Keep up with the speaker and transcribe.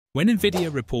When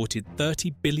Nvidia reported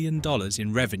 $30 billion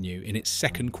in revenue in its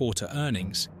second quarter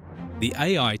earnings, the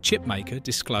AI chipmaker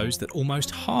disclosed that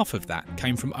almost half of that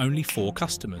came from only 4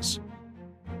 customers.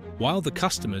 While the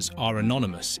customers are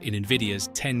anonymous in Nvidia's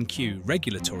 10Q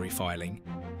regulatory filing,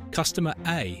 customer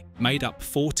A made up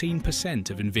 14%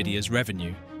 of Nvidia's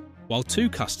revenue, while 2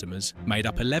 customers made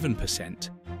up 11%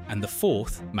 and the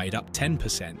 4th made up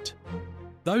 10%.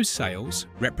 Those sales,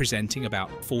 representing about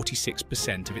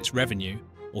 46% of its revenue,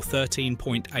 or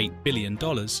 $13.8 billion,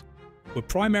 were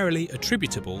primarily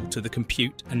attributable to the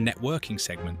compute and networking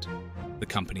segment, the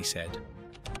company said.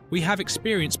 We have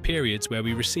experienced periods where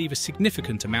we receive a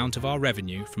significant amount of our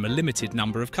revenue from a limited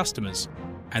number of customers,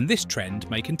 and this trend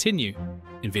may continue,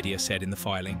 Nvidia said in the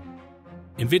filing.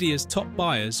 Nvidia's top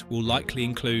buyers will likely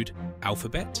include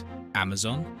Alphabet,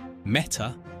 Amazon,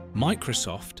 Meta,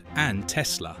 Microsoft, and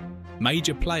Tesla,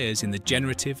 major players in the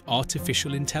generative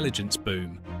artificial intelligence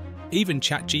boom. Even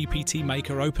ChatGPT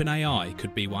maker OpenAI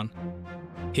could be one.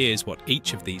 Here's what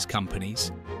each of these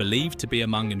companies, believed to be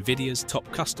among Nvidia's top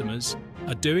customers,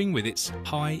 are doing with its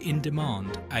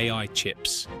high-in-demand AI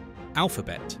chips.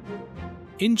 Alphabet.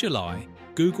 In July,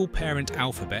 Google parent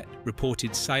Alphabet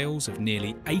reported sales of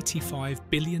nearly $85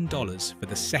 billion for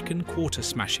the second quarter,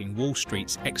 smashing Wall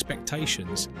Street's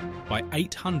expectations by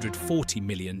 $840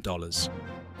 million.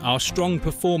 Our strong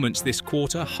performance this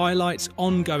quarter highlights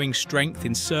ongoing strength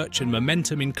in search and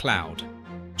momentum in cloud,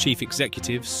 Chief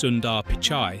Executive Sundar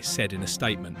Pichai said in a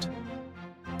statement.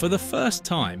 For the first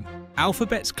time,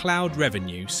 Alphabet's cloud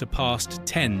revenue surpassed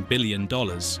 $10 billion,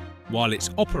 while its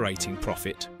operating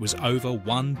profit was over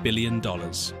 $1 billion.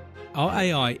 Our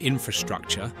AI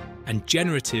infrastructure and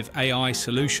generative AI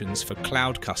solutions for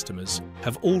cloud customers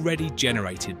have already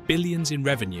generated billions in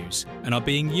revenues and are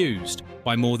being used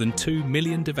by more than 2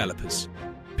 million developers,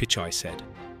 Pichai said.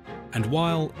 And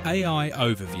while AI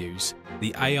overviews,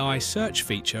 the AI search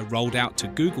feature rolled out to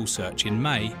Google Search in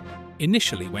May,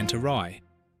 initially went awry,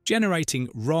 generating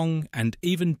wrong and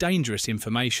even dangerous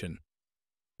information.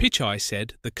 Pichai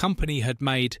said the company had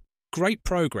made great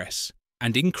progress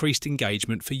and increased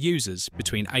engagement for users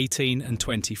between 18 and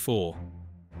 24.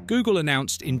 Google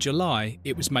announced in July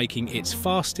it was making its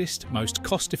fastest, most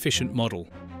cost-efficient model,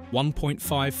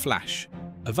 1.5 Flash,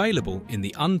 available in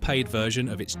the unpaid version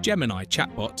of its Gemini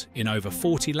chatbot in over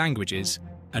 40 languages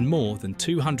and more than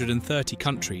 230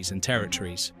 countries and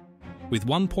territories. With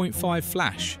 1.5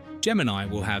 Flash, Gemini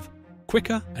will have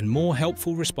quicker and more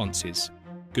helpful responses,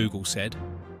 Google said,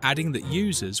 adding that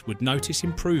users would notice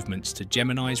improvements to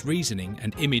Gemini's reasoning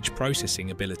and image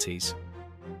processing abilities.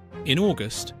 In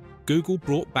August, Google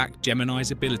brought back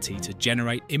Gemini's ability to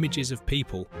generate images of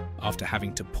people after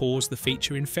having to pause the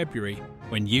feature in February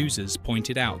when users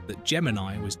pointed out that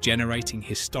Gemini was generating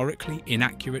historically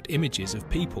inaccurate images of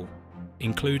people,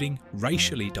 including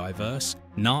racially diverse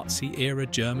Nazi-era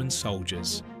German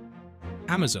soldiers.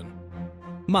 Amazon.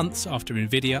 Months after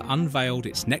Nvidia unveiled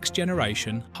its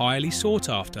next-generation, highly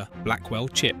sought-after Blackwell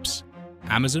chips,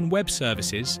 Amazon Web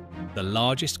Services, the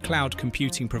largest cloud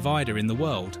computing provider in the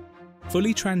world,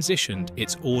 fully transitioned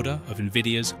its order of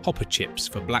Nvidia's Hopper chips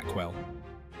for Blackwell,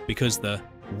 because the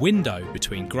window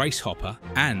between Grace Hopper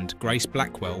and Grace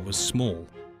Blackwell was small,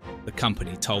 the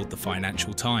company told the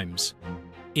Financial Times.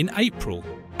 In April,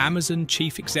 Amazon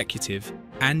Chief Executive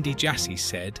Andy Jassy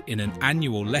said in an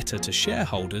annual letter to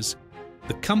shareholders,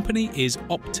 the company is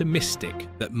optimistic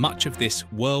that much of this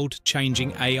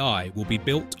world-changing AI will be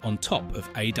built on top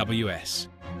of AWS.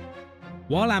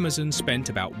 While Amazon spent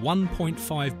about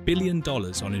 $1.5 billion on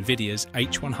Nvidia's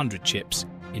H100 chips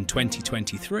in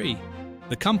 2023,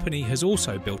 the company has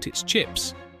also built its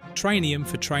chips, Trainium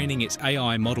for training its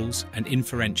AI models and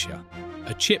Inferentia,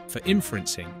 a chip for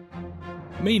inferencing.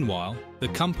 Meanwhile, the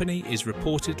company is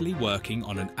reportedly working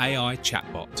on an AI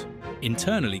chatbot,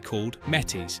 internally called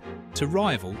Metis, to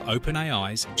rival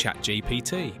OpenAI's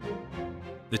ChatGPT.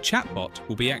 The chatbot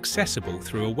will be accessible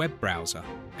through a web browser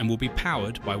and will be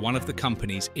powered by one of the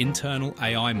company's internal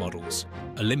AI models,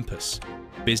 Olympus,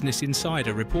 Business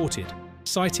Insider reported,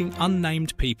 citing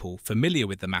unnamed people familiar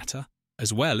with the matter,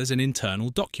 as well as an internal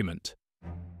document.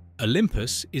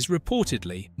 Olympus is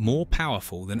reportedly more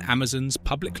powerful than Amazon's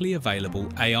publicly available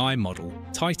AI model,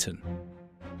 Titan.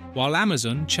 While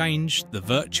Amazon changed the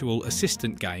virtual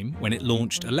assistant game when it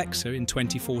launched Alexa in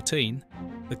 2014,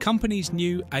 the company's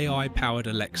new AI-powered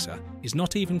Alexa is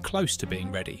not even close to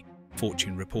being ready,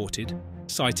 Fortune reported,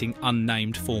 citing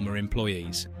unnamed former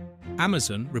employees.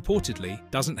 Amazon reportedly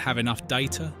doesn't have enough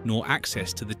data nor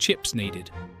access to the chips needed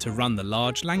to run the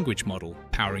large language model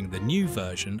powering the new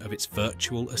version of its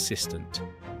virtual assistant.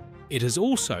 It has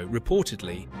also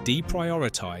reportedly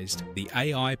deprioritized the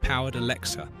AI-powered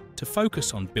Alexa to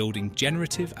focus on building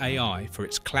generative AI for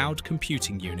its cloud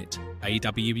computing unit,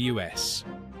 AWS.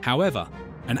 However,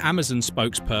 an Amazon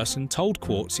spokesperson told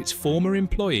Quartz its former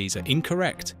employees are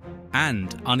incorrect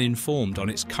and uninformed on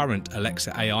its current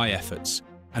Alexa AI efforts,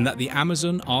 and that the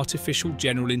Amazon Artificial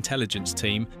General Intelligence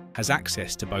team has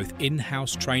access to both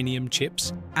in-house Trainium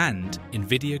chips and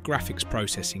Nvidia graphics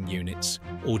processing units,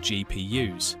 or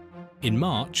GPUs. In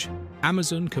March,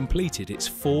 Amazon completed its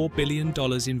 $4 billion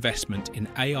investment in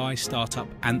AI startup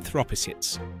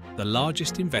Anthropic, the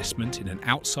largest investment in an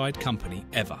outside company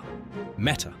ever.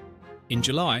 Meta. In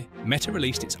July, Meta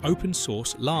released its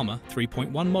open-source Llama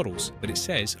 3.1 models that it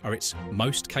says are its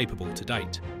most capable to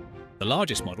date. The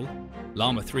largest model,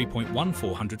 Llama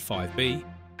 3.1405B,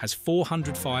 has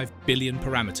 405 billion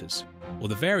parameters, or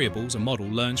the variables a model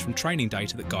learns from training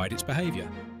data that guide its behavior.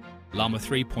 Llama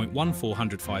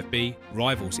 3.1405B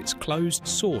rivals its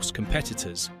closed-source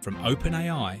competitors from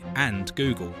OpenAI and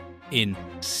Google in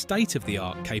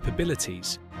state-of-the-art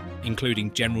capabilities,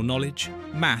 including general knowledge,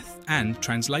 math, and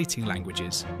translating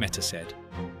languages, Meta said.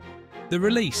 The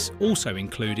release also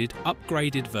included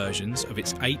upgraded versions of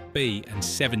its 8B and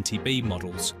 70B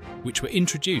models, which were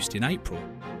introduced in April.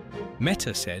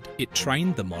 Meta said it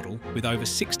trained the model with over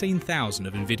 16,000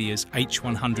 of Nvidia's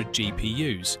H100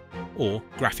 GPUs, or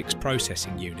graphics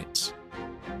processing units.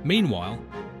 Meanwhile,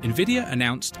 Nvidia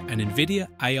announced an Nvidia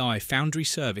AI Foundry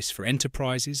service for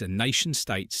enterprises and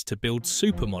nation-states to build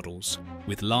supermodels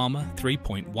with Llama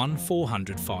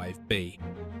 3.1405B.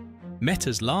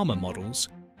 Meta's Llama models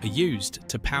are used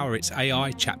to power its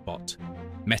AI chatbot,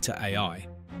 Meta AI,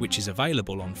 which is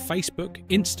available on Facebook,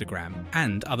 Instagram,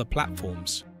 and other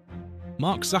platforms.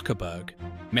 Mark Zuckerberg,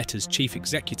 Meta's chief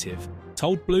executive,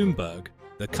 told Bloomberg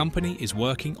the company is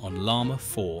working on Llama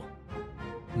 4.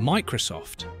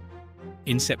 Microsoft.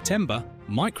 In September,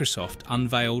 Microsoft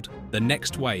unveiled the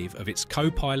next wave of its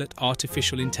Copilot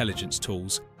artificial intelligence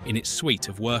tools in its suite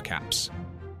of work apps.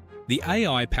 The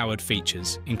AI-powered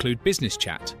features include Business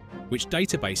Chat, which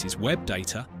databases web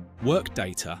data, work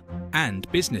data, and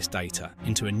business data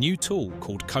into a new tool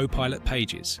called Copilot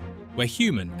Pages, where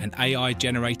human and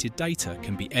AI-generated data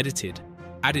can be edited,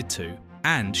 added to,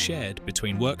 and shared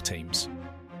between work teams.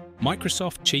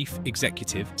 Microsoft Chief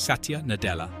Executive Satya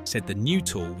Nadella said the new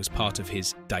tool was part of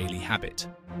his daily habit.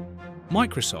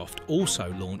 Microsoft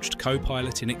also launched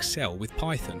Copilot in Excel with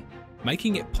Python,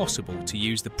 making it possible to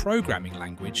use the programming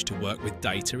language to work with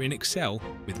data in Excel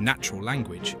with natural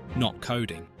language, not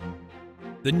coding.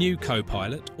 The new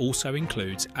Copilot also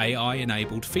includes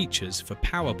AI-enabled features for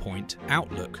PowerPoint,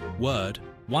 Outlook, Word,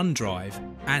 OneDrive,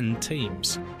 and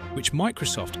Teams, which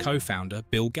Microsoft co-founder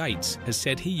Bill Gates has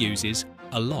said he uses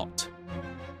a lot.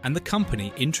 And the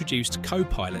company introduced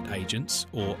Copilot agents,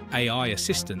 or AI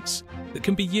assistants, that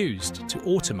can be used to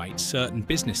automate certain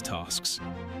business tasks.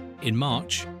 In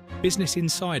March, Business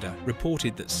Insider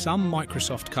reported that some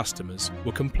Microsoft customers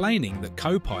were complaining that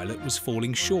Copilot was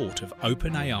falling short of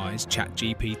OpenAI's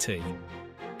ChatGPT.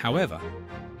 However,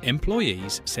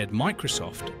 employees said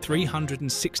Microsoft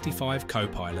 365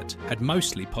 Copilot had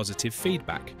mostly positive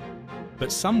feedback,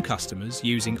 but some customers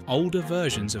using older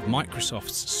versions of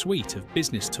Microsoft's suite of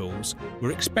business tools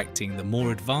were expecting the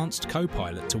more advanced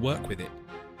Copilot to work with it,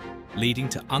 leading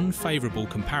to unfavourable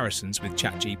comparisons with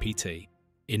ChatGPT.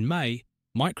 In May,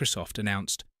 Microsoft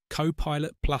announced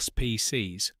Copilot Plus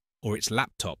PCs, or its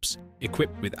laptops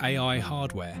equipped with AI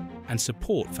hardware and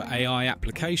support for AI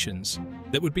applications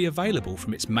that would be available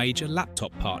from its major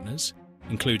laptop partners,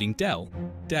 including Dell,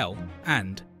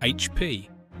 and HPQ.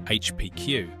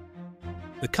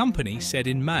 The company said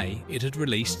in May it had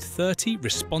released 30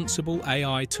 responsible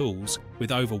AI tools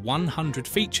with over 100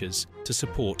 features to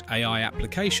support AI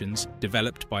applications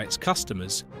developed by its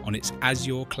customers on its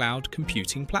Azure cloud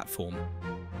computing platform.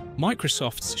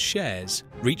 Microsoft's shares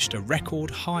reached a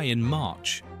record high in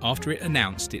March after it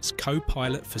announced its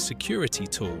Copilot for Security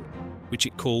tool, which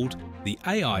it called the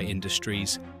AI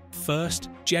industry's first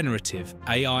generative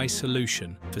AI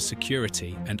solution for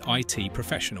security and IT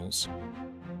professionals.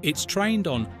 It's trained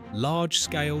on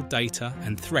large-scale data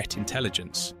and threat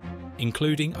intelligence,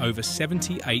 including over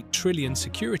 78 trillion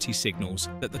security signals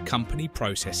that the company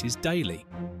processes daily,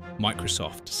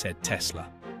 Microsoft said Tesla.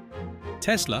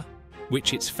 Tesla,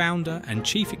 which its founder and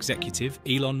chief executive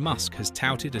Elon Musk has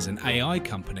touted as an AI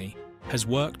company, has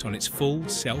worked on its full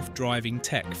self-driving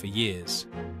tech for years.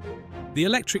 The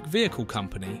electric vehicle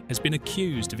company has been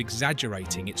accused of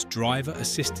exaggerating its driver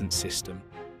assistance system,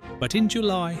 but in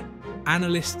July,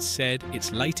 analysts said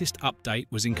its latest update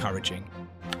was encouraging.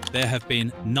 There have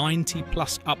been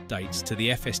 90-plus updates to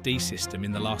the FSD system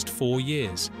in the last 4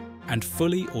 years, and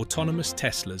fully autonomous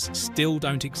Teslas still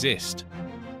don't exist.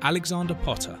 Alexander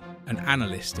Potter, an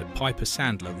analyst at Piper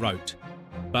Sandler, wrote.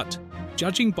 But,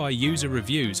 judging by user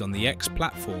reviews on the X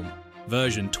platform,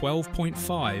 version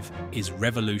 12.5 is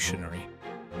revolutionary.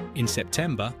 In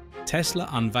September, Tesla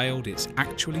unveiled its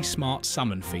Actually Smart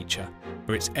Summon feature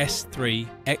for its S3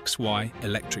 XY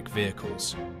electric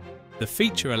vehicles. The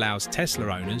feature allows Tesla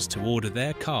owners to order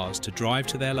their cars to drive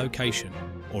to their location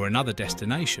or another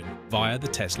destination via the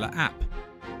Tesla app.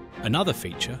 Another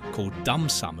feature, called Dumb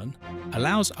Summon,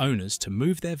 allows owners to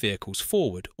move their vehicles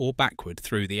forward or backward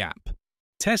through the app.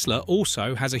 Tesla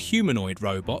also has a humanoid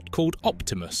robot called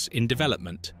Optimus in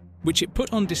development, which it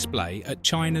put on display at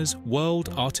China's World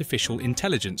Artificial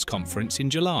Intelligence Conference in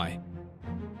July.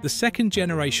 The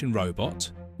second-generation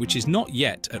robot, which is not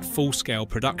yet at full-scale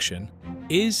production,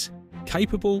 is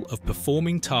capable of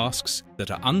performing tasks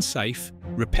that are unsafe,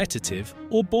 repetitive,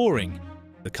 or boring,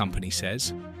 the company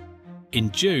says. In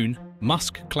June,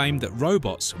 Musk claimed that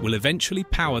robots will eventually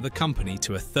power the company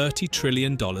to a $30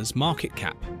 trillion market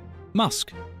cap.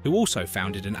 Musk, who also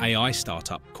founded an AI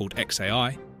startup called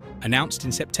XAI, announced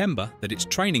in September that its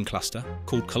training cluster,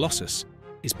 called Colossus,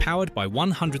 is powered by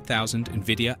 100,000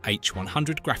 Nvidia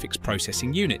H100 graphics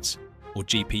processing units, or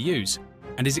GPUs,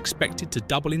 and is expected to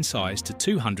double in size to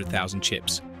 200,000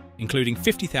 chips, including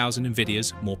 50,000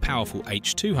 Nvidia's more powerful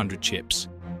H200 chips,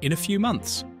 in a few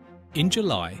months. In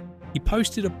July, he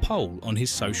posted a poll on his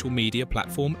social media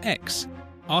platform X,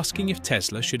 asking if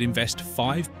Tesla should invest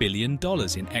 $5 billion in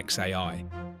XAI,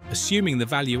 assuming the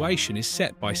valuation is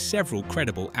set by several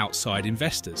credible outside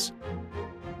investors.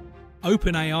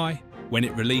 OpenAI, when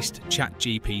it released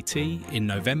ChatGPT in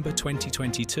November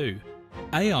 2022,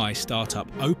 AI startup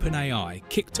OpenAI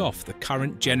kicked off the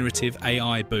current generative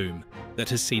AI boom that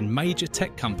has seen major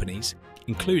tech companies,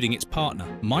 including its partner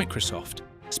Microsoft,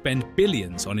 spend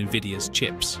billions on Nvidia's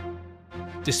chips.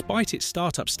 Despite its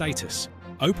startup status,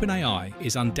 OpenAI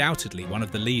is undoubtedly one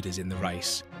of the leaders in the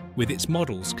race, with its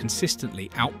models consistently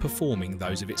outperforming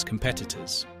those of its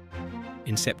competitors.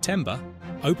 In September,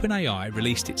 OpenAI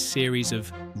released its series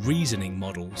of reasoning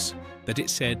models that it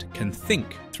said can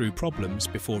think through problems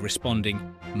before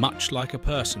responding much like a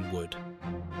person would.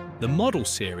 The model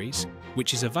series,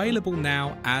 which is available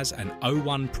now as an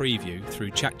O1 preview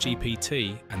through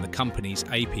ChatGPT and the company's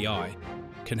API,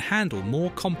 can handle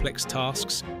more complex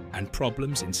tasks and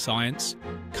problems in science,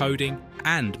 coding,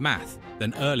 and math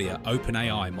than earlier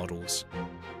OpenAI models.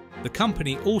 The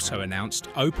company also announced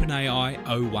OpenAI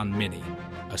O1 Mini,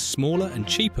 a smaller and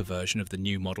cheaper version of the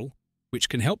new model, which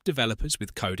can help developers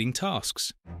with coding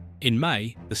tasks. In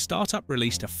May, the startup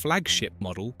released a flagship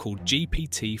model called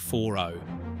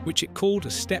GPT-4o, which it called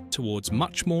a step towards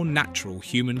much more natural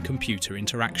human-computer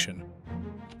interaction.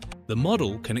 The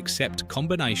model can accept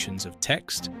combinations of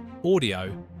text,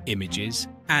 audio, images,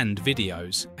 and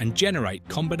videos, and generate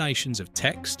combinations of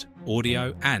text,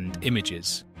 audio, and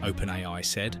images, OpenAI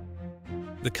said.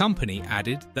 The company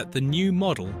added that the new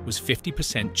model was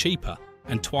 50% cheaper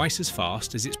and twice as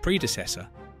fast as its predecessor,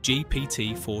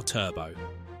 GPT-4 Turbo.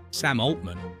 Sam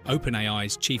Altman,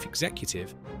 OpenAI's chief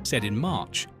executive, said in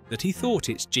March that he thought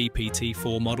its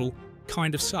GPT-4 model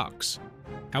kind of sucks.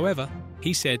 However,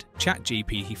 he said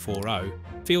ChatGPT 4o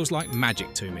feels like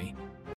magic to me